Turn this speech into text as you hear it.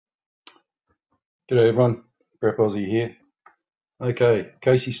G'day everyone, Prep Aussie here. Okay,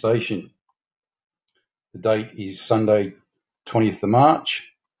 Casey Station. The date is Sunday, 20th of March.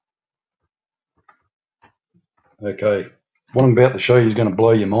 Okay, what I'm about to show you is going to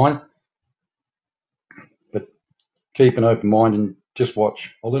blow your mind, but keep an open mind and just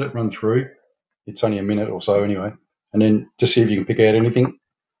watch. I'll let it run through. It's only a minute or so anyway, and then just see if you can pick out anything.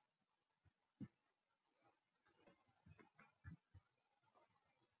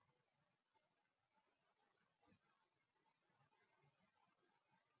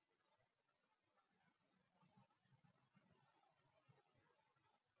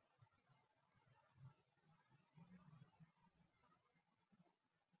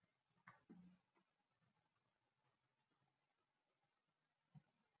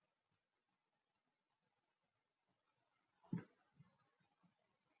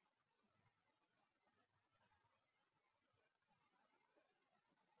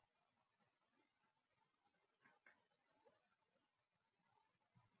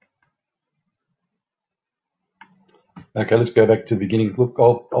 Okay, let's go back to the beginning. Look,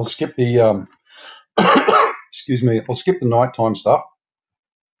 I'll skip the excuse me. I'll skip the nighttime stuff,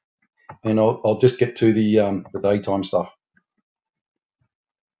 and I'll just get to the daytime stuff.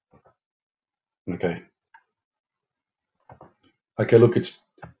 Okay. Okay. Look, it's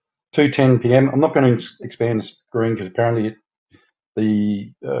 2:10 p.m. I'm not going to expand the screen because apparently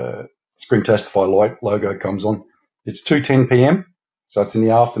the Screencastify light logo comes on. It's 2:10 p.m. so it's in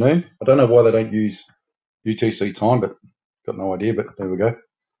the afternoon. I don't know why they don't use UTC time, but got no idea. But there we go.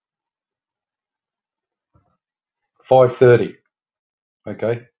 5:30.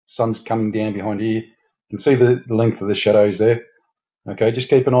 Okay, sun's coming down behind here. You can see the length of the shadows there. Okay, just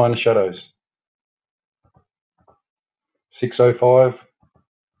keep an eye on the shadows. 6:05,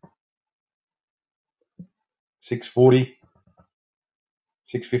 6:40,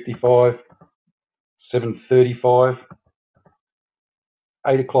 6:55, 7:35,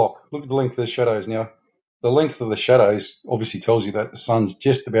 8 o'clock. Look at the length of the shadows now. The length of the shadows obviously tells you that the sun's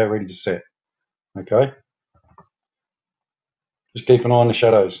just about ready to set. Okay, just keep an eye on the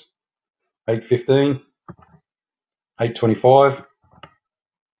shadows. 8:15, 8:25,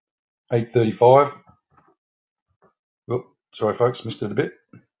 8:35. Oh, sorry folks, missed it a bit.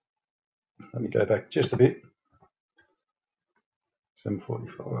 Let me go back just a bit.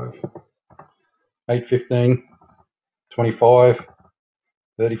 7:45, 8:15, 25,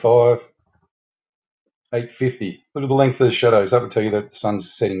 35, 8:50. Look at the length of the shadows. That would tell you that the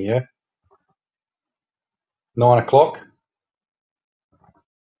sun's setting here. 9 o'clock,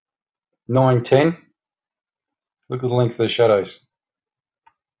 9:10. Look at the length of the shadows.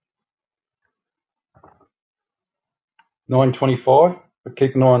 9:25, but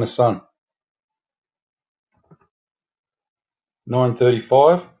keep an eye on the sun.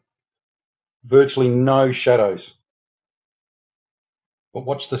 9:35, virtually no shadows. But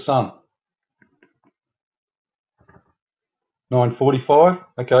watch the sun. 9:45,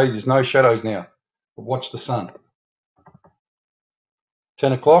 okay, there's no shadows now. But watch the sun.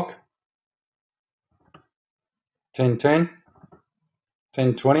 10 o'clock, 10:10,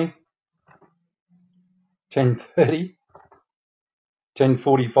 10:20, 10:30,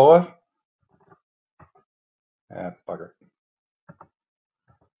 10:45. Bugger it.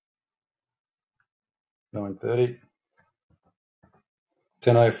 9:30,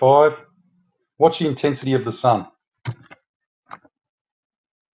 10:05. Watch the intensity of the sun.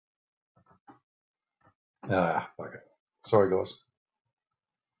 Bugger it. Sorry, guys.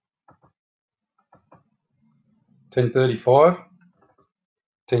 10:35,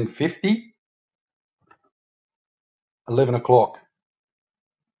 10:50, 11 o'clock.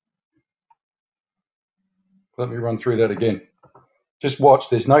 Let me run through that again. Just watch,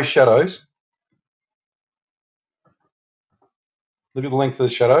 there's no shadows. Look at the length of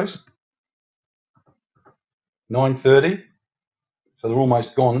the shadows. 9:30, so they're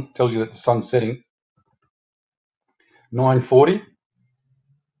almost gone, tells you that the sun's setting. 9:40,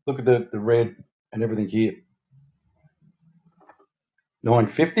 look at the red and everything here.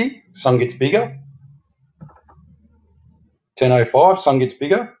 9:50, sun gets bigger. 10:05, sun gets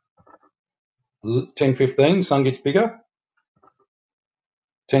bigger. 10:15, sun gets bigger.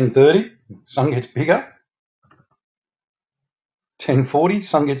 10:30, sun gets bigger. 10:40,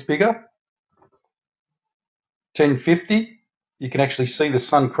 sun gets bigger. 10:50, you can actually see the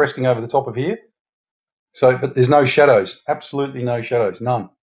sun cresting over the top of here. So, but there's no shadows, absolutely no shadows, none.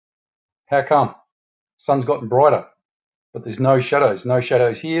 How come? Sun's gotten brighter, but there's no shadows. No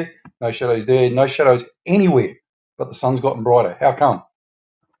shadows here, no shadows there, no shadows anywhere, but the sun's gotten brighter. How come?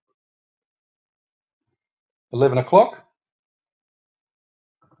 11 o'clock,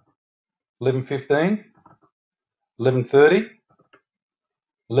 11:15, 11:30,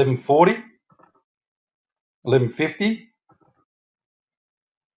 11:40, 11:50.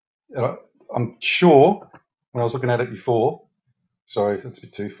 I'm sure when I was looking at it before, sorry, that's a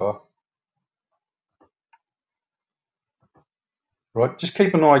bit too far. Right, just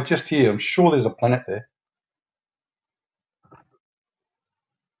keep an eye just here. I'm sure there's a planet there.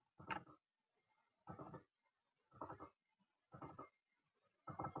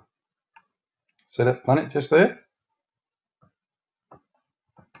 See that planet just there?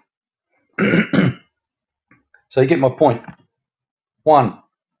 So you get my point. 1,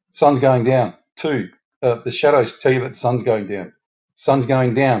 sun's going down. 2, the shadows tell you that the sun's going down. Sun's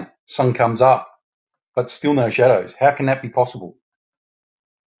going down, sun comes up, but still no shadows. How can that be possible?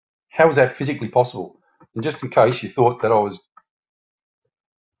 How is that physically possible? And just in case you thought that I was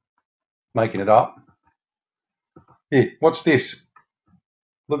making it up, here, watch this.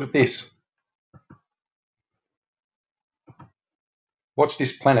 Look at this. Watch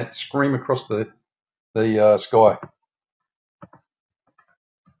this planet scream across the sky.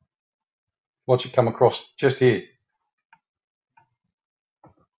 Watch it come across just here.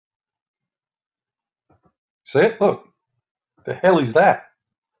 See it? Look. The hell is that?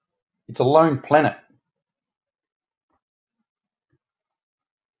 It's a lone planet.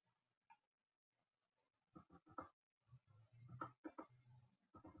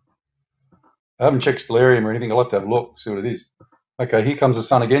 I haven't checked stellarium or anything. I'll have to have a look, see what it is. Okay, here comes the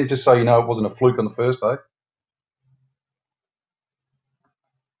sun again, just so you know it wasn't a fluke on the first day.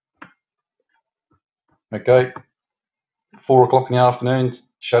 Okay, 4 o'clock in the afternoon,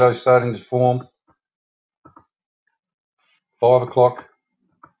 shadows starting to form. 5 o'clock,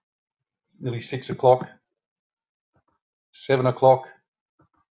 nearly 6 o'clock, 7 o'clock,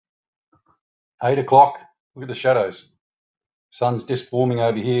 8 o'clock. Look at the shadows. Sun's just forming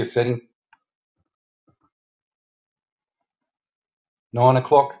over here, setting. 9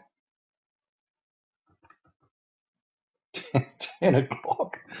 o'clock, 10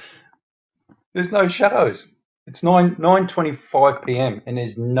 o'clock. There's no shadows. It's 9:25 p.m. and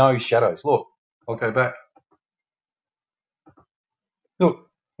there's no shadows. Look, I'll go back. Look,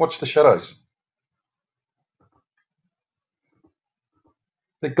 watch the shadows.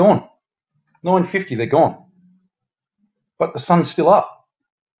 They're gone. 9:50, they're gone. But the sun's still up.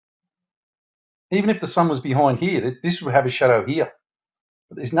 Even if the sun was behind here, this would have a shadow here.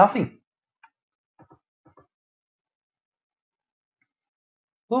 But there's nothing.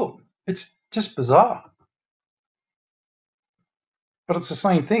 Look, it's just bizarre. But it's the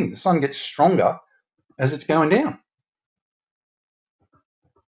same thing. The sun gets stronger as it's going down.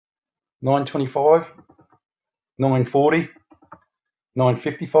 9:25, 9:40,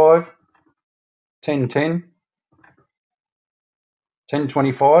 9:55, 10:10,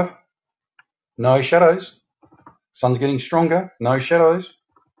 10:25, no shadows. Sun's getting stronger, no shadows.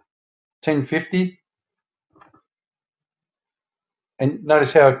 10:50, and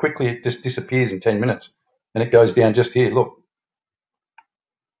notice how quickly it just disappears in 10 minutes, and it goes down just here. Look,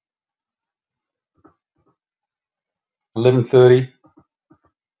 11:30,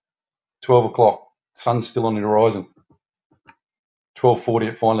 12 o'clock. Sun's still on the horizon. 12:40,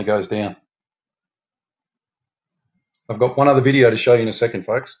 it finally goes down. I've got one other video to show you in a second,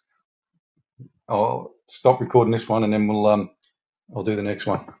 folks. I'll stop recording this one and then I'll do the next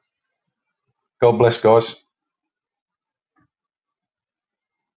one. God bless, guys.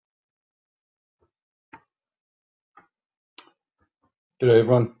 G'day,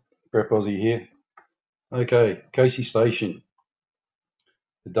 everyone. Brett Aussie here. Okay, Casey Station.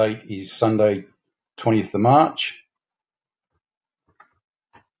 The date is Sunday, 20th of March.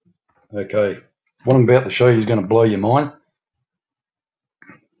 Okay, what I'm about to show you is going to blow your mind,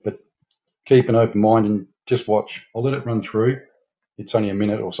 but keep an open mind and just watch. I'll let it run through. It's only a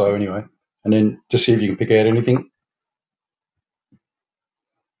minute or so anyway, and then just see if you can pick out anything.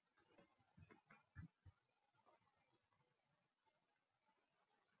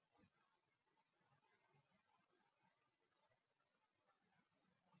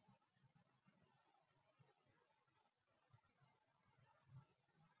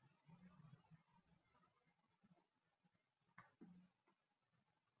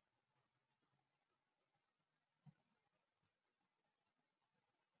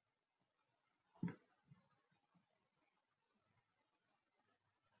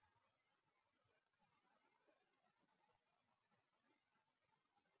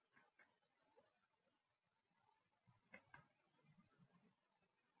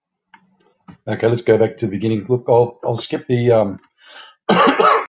 Okay, let's go back to the beginning. Look, I'll skip the